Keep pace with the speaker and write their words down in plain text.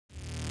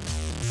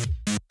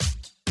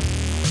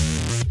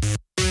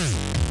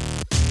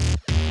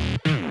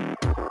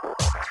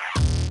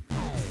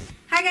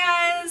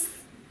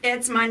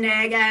it's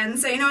Monday again.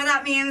 So you know what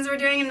that means? We're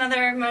doing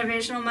another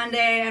Motivational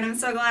Monday, and I'm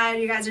so glad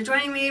you guys are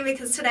joining me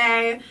because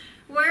today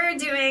we're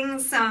doing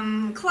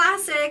some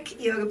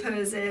classic yoga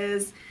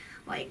poses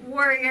like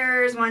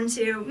warriors, 1,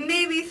 2,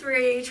 maybe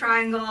 3,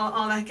 triangle,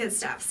 all that good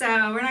stuff. So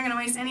we're not going to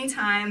waste any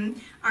time.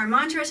 Our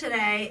mantra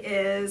today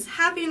is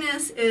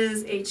happiness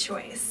is a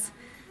choice.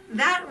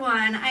 That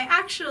one, I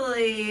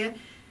actually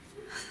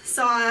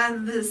saw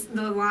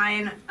the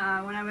line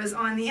when I was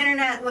on the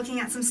internet looking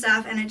at some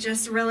stuff, and it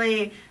just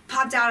really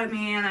popped out at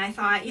me, and I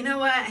thought, you know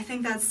what, I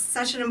think that's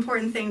such an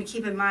important thing to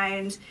keep in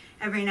mind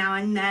every now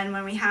and then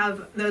when we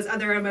have those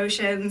other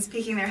emotions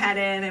peeking their head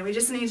in, and we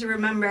just need to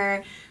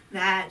remember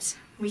that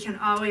we can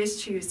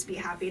always choose to be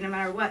happy no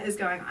matter what is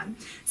going on.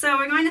 So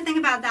we're going to think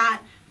about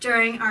that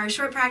during our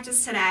short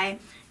practice today,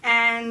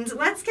 and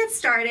let's get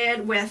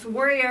started with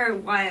Warrior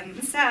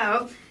 1.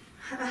 So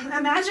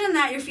imagine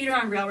that your feet are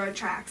on railroad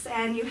tracks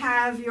and you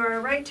have your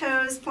right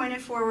toes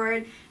pointed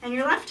forward and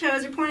your left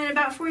toes are pointed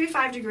about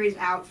 45 degrees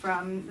out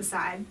from the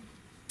side.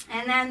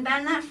 And then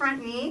bend that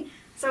front knee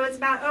so it's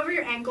about over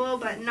your ankle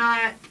but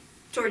not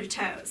toward your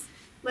toes.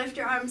 Lift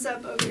your arms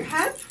up over your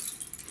head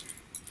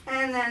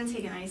and then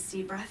take a nice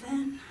deep breath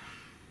in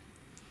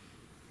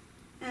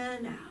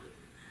and out.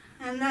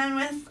 And then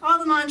with all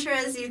the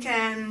mantras, you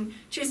can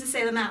choose to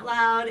say them out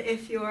loud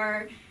if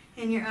you're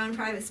in your own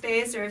private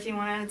space, or if you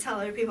want to tell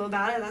other people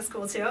about it, that's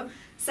cool too.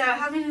 So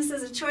happiness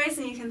is a choice,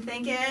 and you can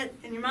think it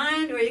in your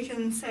mind or you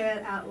can say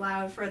it out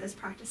loud for this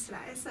practice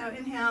today. So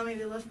inhale,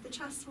 maybe lift the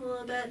chest a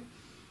little bit.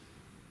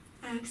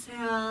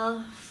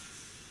 Exhale.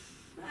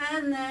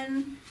 And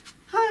then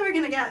we're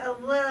going to get a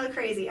little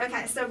crazy.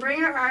 Okay, so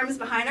bring our arms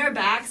behind our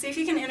back. See if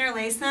you can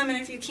interlace them,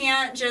 and if you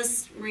can't,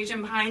 just reach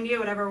them behind you,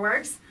 whatever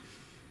works.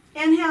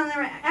 Inhale and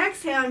then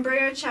exhale and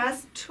bring our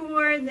chest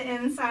toward the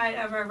inside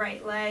of our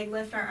right leg.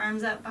 Lift our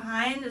arms up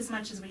behind as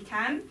much as we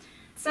can.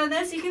 So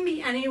this, you can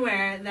be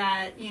anywhere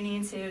that you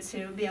need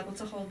to be able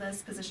to hold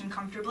this position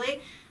comfortably.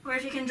 Or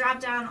if you can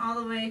drop down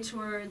all the way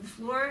toward the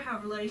floor,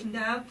 however low you can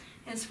go,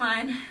 it's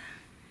fine.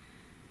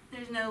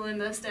 There's no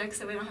limbo stick,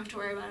 so we don't have to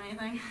worry about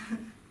anything.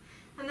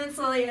 And then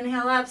slowly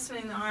inhale up,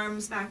 swing the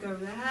arms back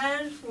over the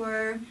head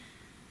for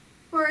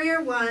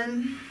Warrior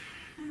 1.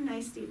 A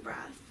nice deep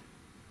breath.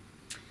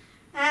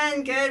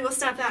 And good, we'll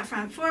step that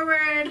front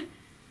forward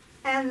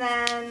and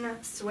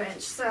then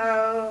switch.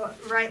 So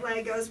right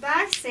leg goes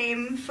back,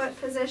 same foot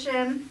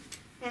position.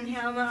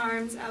 Inhale the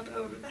arms up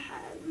over the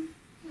head.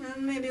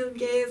 And maybe we'll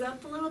gaze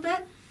up a little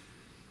bit.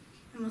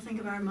 And we'll think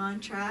of our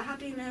mantra,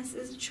 happiness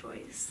is a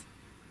choice.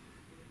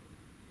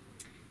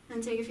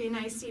 And take a few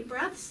nice deep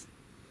breaths.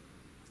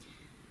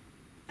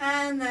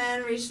 And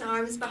then reach the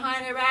arms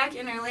behind our back,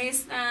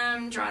 interlace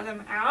them, draw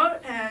them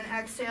out, and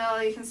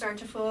exhale, you can start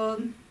to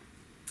fold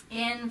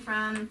in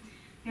from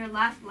your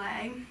left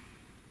leg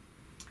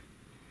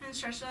and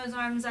stretch those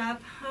arms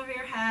up over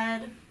your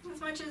head as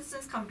much as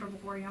is comfortable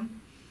for you.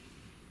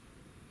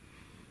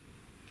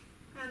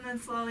 And then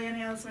slowly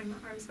inhale, swing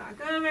the arms back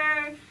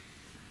over,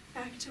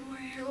 back to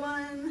Warrior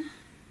 1,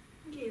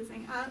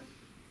 gazing up,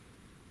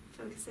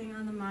 focusing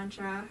on the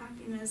mantra,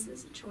 happiness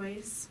is a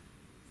choice.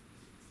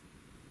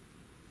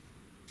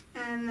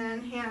 And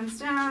then hands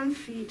down,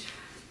 feet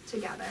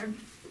together.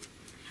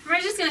 We're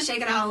just going to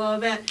shake it out a little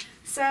bit.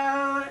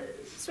 So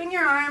swing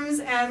your arms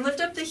and lift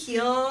up the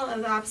heel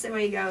of the opposite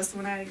way you go. So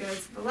when I go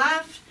to the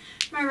left,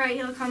 my right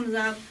heel comes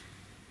up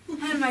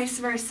and vice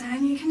versa.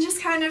 And you can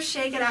just kind of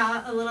shake it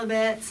out a little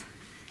bit.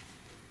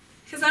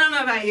 Because I don't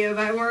know about you,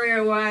 but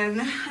Warrior 1,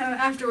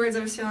 afterwards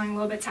I was feeling a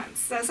little bit tense.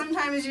 So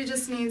sometimes you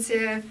just need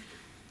to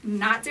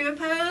not do a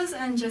pose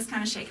and just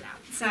kind of shake it out.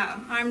 So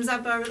arms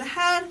up over the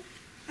head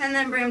and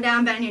then bring them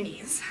down, bend your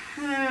knees.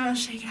 And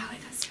shake it out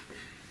like this.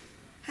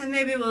 And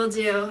maybe we'll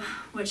do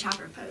wood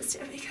chopper pose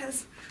too,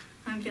 because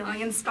I'm feeling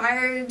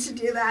inspired to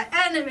do that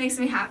and it makes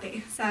me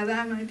happy. So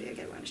that might be a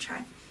good one to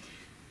try.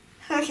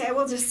 Okay,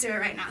 we'll just do it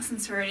right now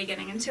since we're already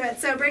getting into it.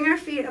 So bring our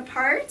feet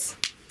apart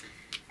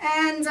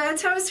and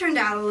toes turned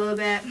out a little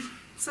bit.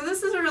 So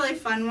this is a really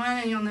fun one,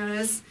 and you'll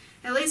notice,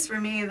 at least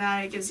for me,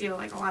 that it gives you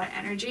like a lot of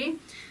energy.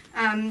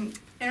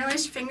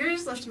 Interlace your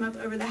fingers, lift them up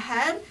over the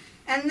head,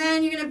 and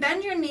then you're going to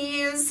bend your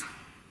knees,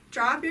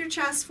 drop your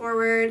chest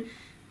forward,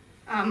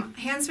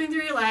 hand swing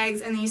through your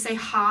legs, and then you say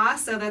ha,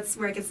 so that's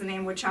where it gets the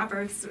name wood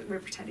chopper, because we're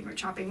pretending we're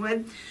chopping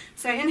wood.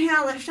 So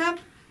inhale, lift up,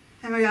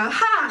 and we go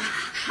ha,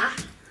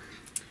 ha,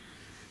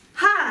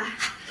 ha,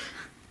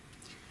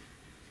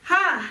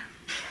 ha.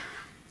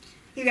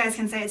 You guys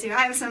can say it too.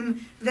 I have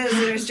some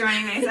visitors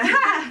joining me, so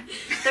ha.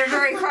 They're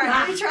very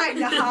quietly trying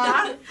to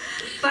ha,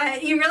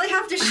 but you really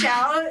have to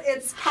shout.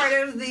 It's part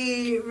of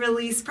the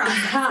release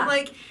process. It,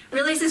 like,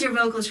 releases your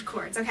vocal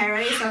cords. Okay,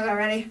 ready? So go,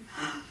 ready?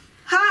 Ha,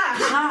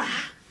 ha.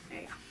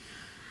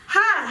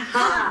 Ha!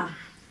 Ha!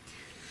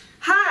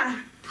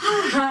 Ha!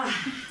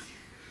 Ha!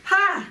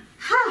 Ha!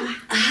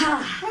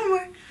 Ha! One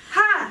more.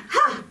 Ha!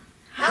 Ha!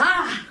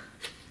 Ha!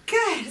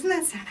 Good. Doesn't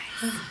that sound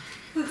nice?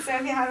 So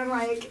if you're having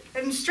like,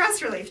 and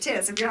stress relief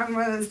too. So if you're having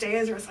one of those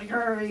days where it's like,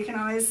 you can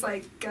always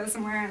like go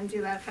somewhere and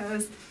do that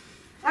pose.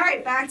 All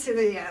right, back to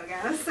the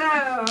yoga.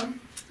 So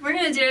we're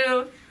gonna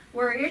do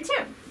warrior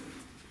two.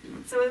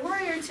 So with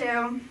warrior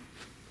two,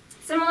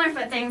 similar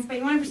foot things, but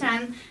you want to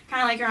pretend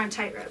kind of like you're on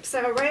tightrope.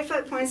 So right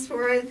foot points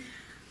forward,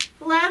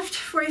 left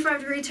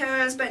 45-degree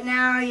toes, but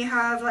now you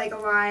have like a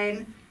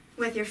line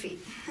with your feet.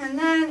 And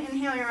then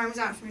inhale your arms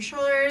out from your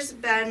shoulders,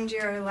 bend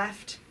your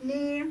left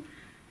knee,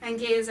 and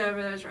gaze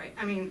over those right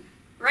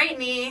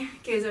knee,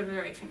 gaze over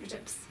the right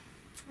fingertips.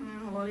 And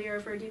then hold here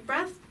for a deep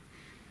breath.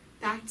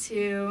 Back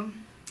to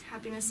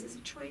happiness is a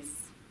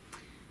choice.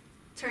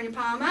 Turn your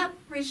palm up,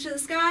 reach to the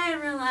sky,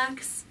 and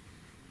relax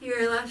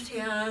your left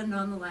hand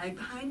on the leg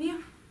behind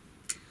you.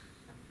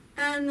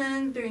 And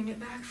then bring it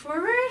back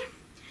forward.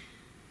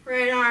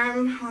 Right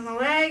arm on the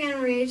leg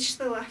and reach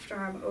the left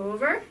arm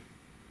over.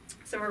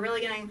 So we're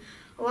really getting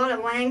a lot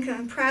of length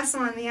and press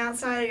on the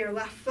outside of your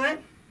left foot.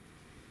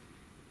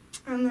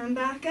 And then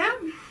back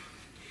up.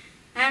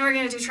 And we're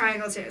going to do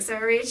triangle too. So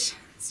reach,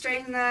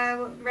 straighten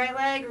the right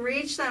leg,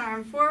 reach that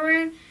arm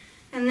forward,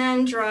 and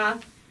then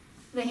drop.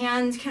 The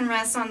hand can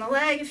rest on the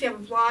leg. If you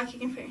have a block, you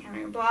can put your hand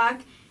on your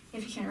block.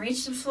 If you can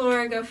reach the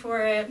floor, go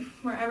for it,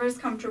 wherever is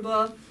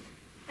comfortable.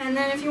 And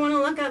then if you want to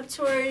look up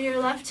toward your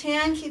left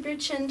hand, keep your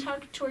chin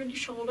tucked toward your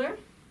shoulder.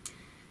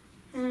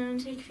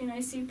 And take a few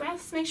nice deep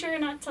breaths. Make sure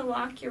not to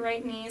lock your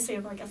right knee so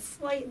you have like a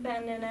slight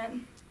bend in it.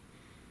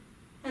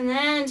 And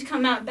then to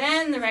come out,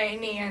 bend the right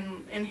knee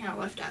and inhale,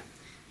 lift up.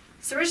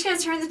 So we're just going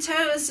to turn the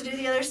toes to do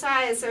the other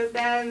side. So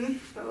bend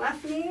the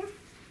left knee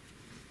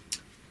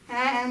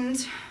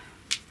and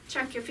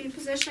check your feet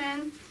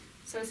position.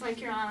 So it's like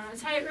you're on a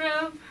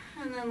tightrope.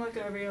 And then look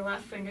over your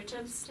left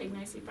fingertips. Take a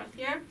nice deep breath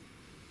here.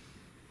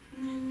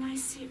 And then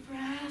nice deep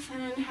breath.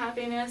 And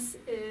happiness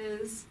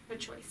is a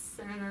choice.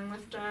 And then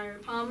lift our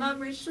palm up,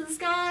 reach to the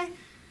sky,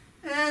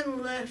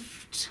 and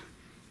lift.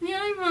 You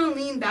don't even want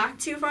to lean back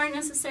too far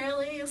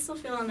necessarily. You'll still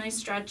feel a nice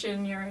stretch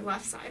in your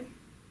left side.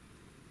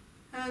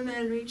 And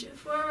then reach it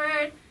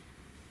forward.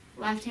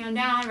 Left hand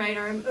down, right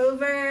arm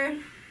over.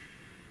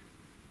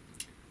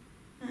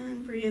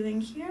 And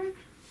breathing here.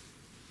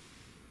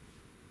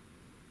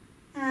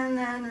 And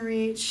then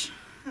reach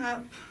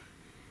up,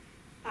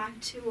 back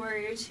to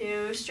warrior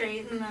two.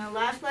 Straighten the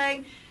left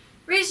leg.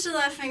 Reach the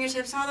left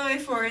fingertips all the way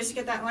forward to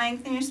get that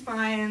length in your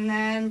spine, and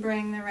then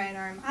bring the right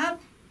arm up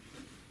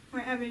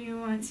wherever you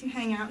want to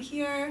hang out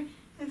here.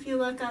 If you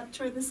look up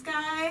toward the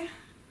sky,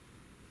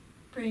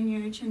 bring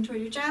your chin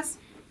toward your chest.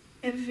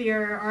 If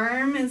your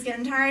arm is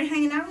getting tired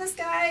hanging out in the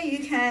sky, you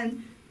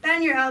can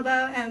bend your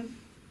elbow and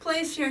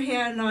place your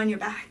hand on your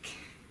back.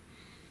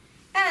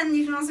 And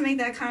you can also make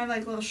that kind of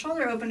like a little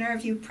shoulder opener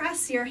if you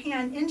press your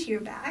hand into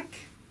your back.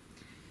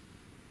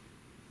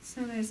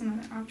 So there's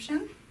another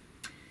option.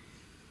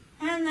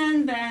 And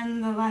then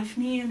bend the left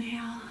knee,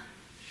 inhale,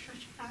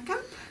 stretch it back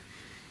up.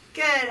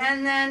 Good,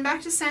 and then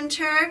back to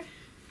center,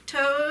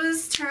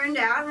 toes turned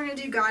out. We're going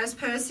to do goddess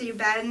pose, so you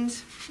bend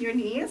your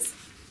knees.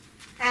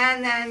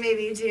 And then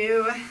maybe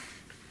do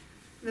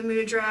the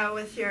mudra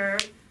with your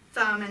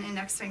thumb and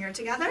index finger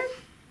together.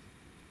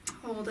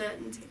 Hold it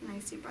and take a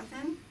nice deep breath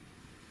in.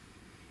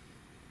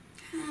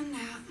 And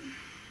out.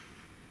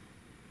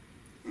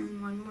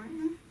 And one more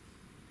in.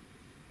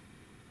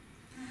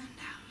 And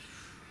out.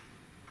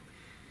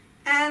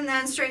 And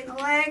then straighten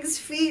the legs,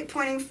 feet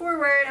pointing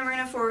forward, and we're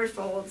going to forward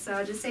fold.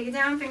 So just take it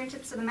down,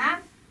 fingertips to the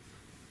mat.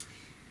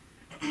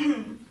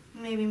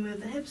 Maybe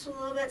move the hips a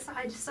little bit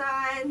side to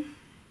side.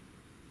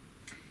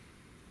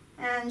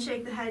 And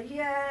shake the head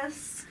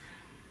yes,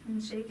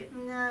 and shake it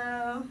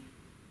no.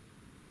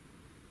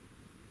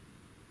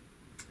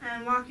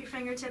 And walk your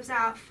fingertips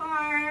out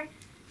far.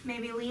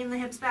 Maybe lean the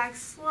hips back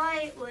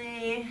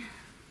slightly.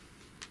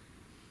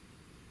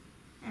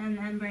 And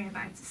then bring it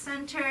back to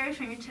center,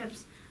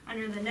 fingertips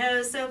under the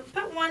nose. So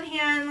put one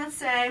hand, let's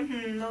say,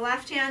 the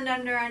left hand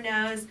under our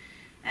nose,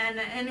 and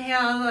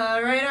inhale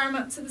the right arm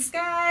up to the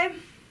sky.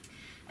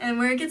 And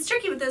where it gets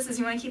tricky with this is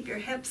you want to keep your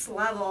hips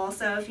level.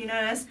 So if you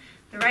notice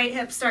the right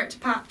hip start to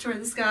pop toward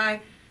the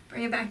sky,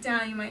 bring it back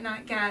down, you might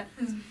not get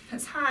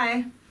as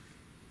high.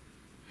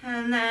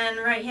 And then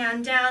right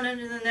hand down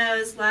under the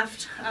nose,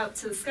 left up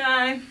to the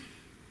sky.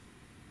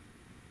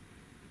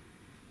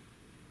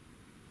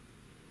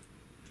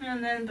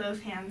 And then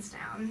both hands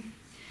down.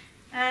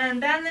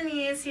 And bend the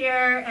knees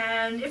here,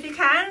 and if you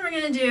can, we're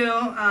going to do,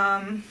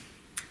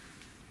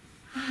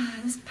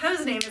 this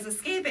pose name is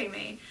escaping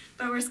me,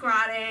 but we're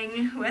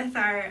squatting with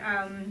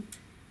our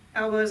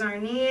elbows on our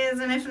knees,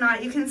 and if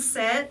not, you can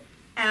sit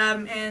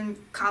in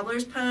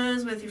cobbler's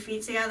pose with your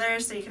feet together,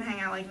 so you can hang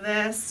out like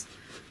this,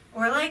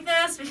 or like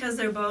this, because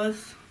they're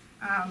both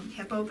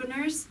hip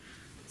openers.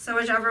 So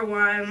whichever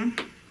one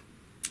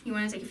you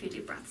want to take a few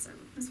deep breaths in,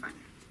 it's fine.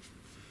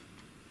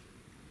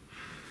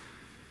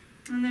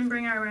 And then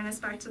bring our awareness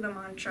back to the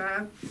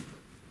mantra,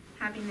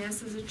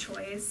 happiness is a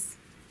choice.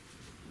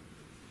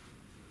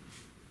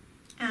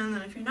 And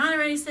then if you're not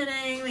already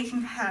sitting, we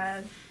can go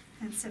ahead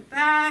and sit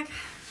back,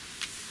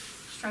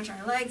 stretch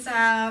our legs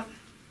out.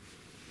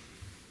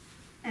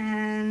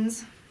 And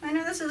I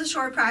know this is a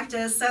short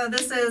practice, so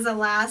this is a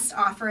last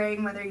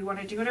offering whether you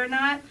want to do it or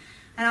not.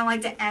 I don't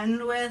like to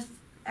end with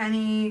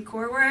any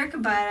core work,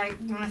 but I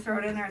want to throw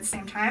it in there at the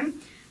same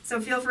time. So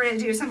feel free to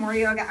do some more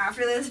yoga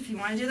after this if you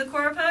want to do the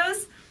core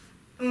pose.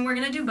 And we're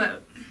going to do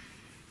boat.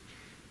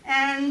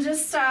 And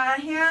just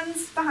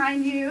hands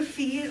behind you,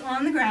 feet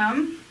on the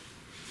ground.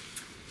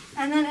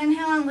 And then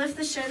inhale and lift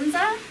the shins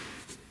up.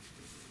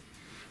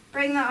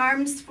 Bring the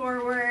arms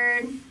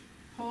forward.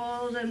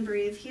 Hold and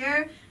breathe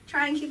here.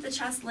 Try and keep the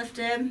chest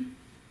lifted.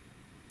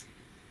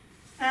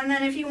 And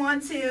then if you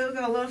want to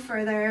go a little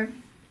further,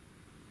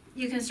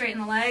 you can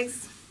straighten the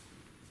legs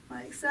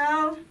like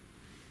so.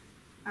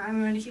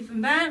 I'm going to keep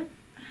them bent.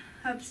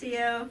 Up to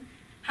you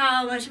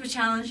how much of a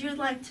challenge you'd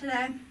like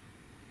today.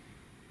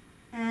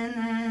 And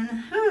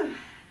then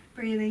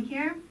breathing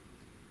here.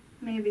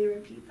 Maybe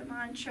repeat the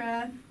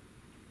mantra.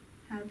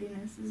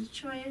 Happiness is a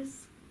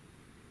choice.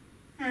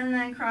 And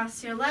then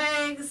cross your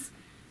legs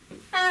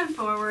and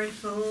forward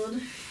fold.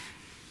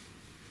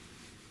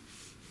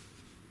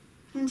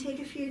 And take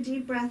a few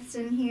deep breaths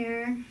in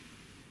here.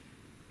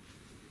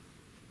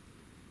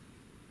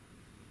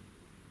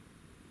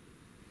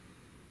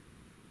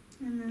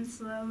 And then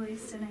slowly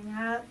sitting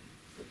up.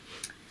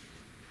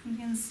 You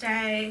can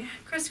stay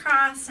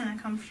crisscross in a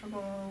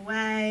comfortable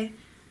way.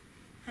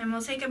 And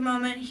we'll take a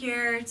moment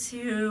here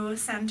to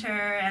center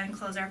and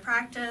close our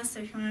practice. So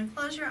if you want to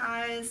close your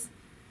eyes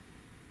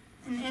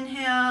and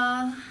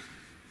inhale,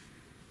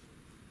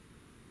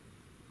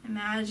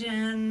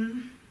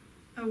 imagine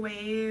a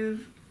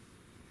wave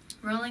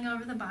rolling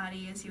over the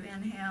body as you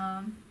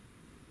inhale.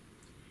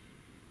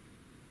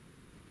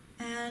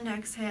 And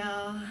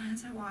exhale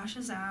as it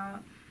washes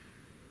out.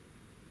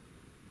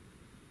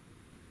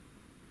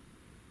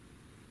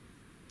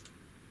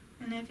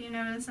 And if you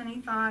notice any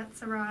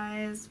thoughts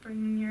arise,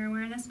 bring your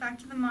awareness back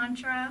to the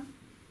mantra.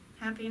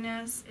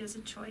 Happiness is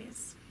a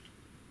choice.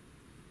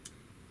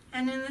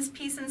 And in this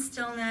peace and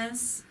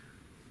stillness,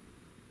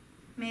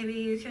 maybe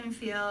you can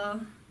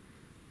feel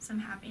some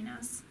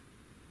happiness.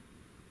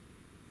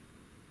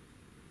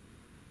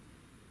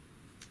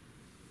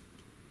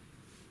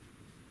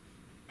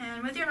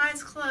 And with your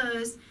eyes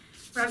closed,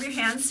 rub your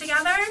hands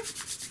together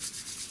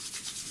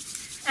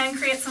and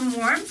create some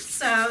warmth.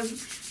 So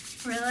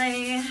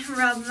really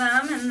rub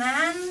them, and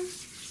then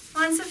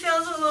once it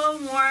feels a little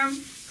warm,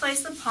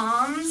 place the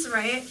palms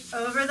right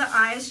over the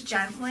eyes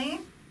gently.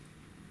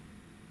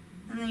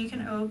 And then you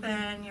can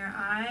open your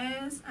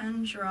eyes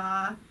and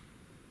draw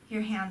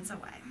your hands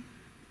away.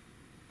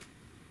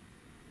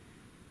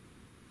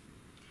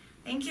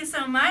 Thank you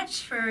so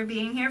much for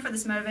being here for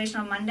this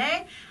Motivational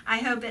Monday. I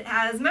hope it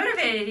has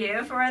motivated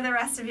you for the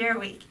rest of your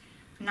week.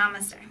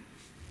 Namaste.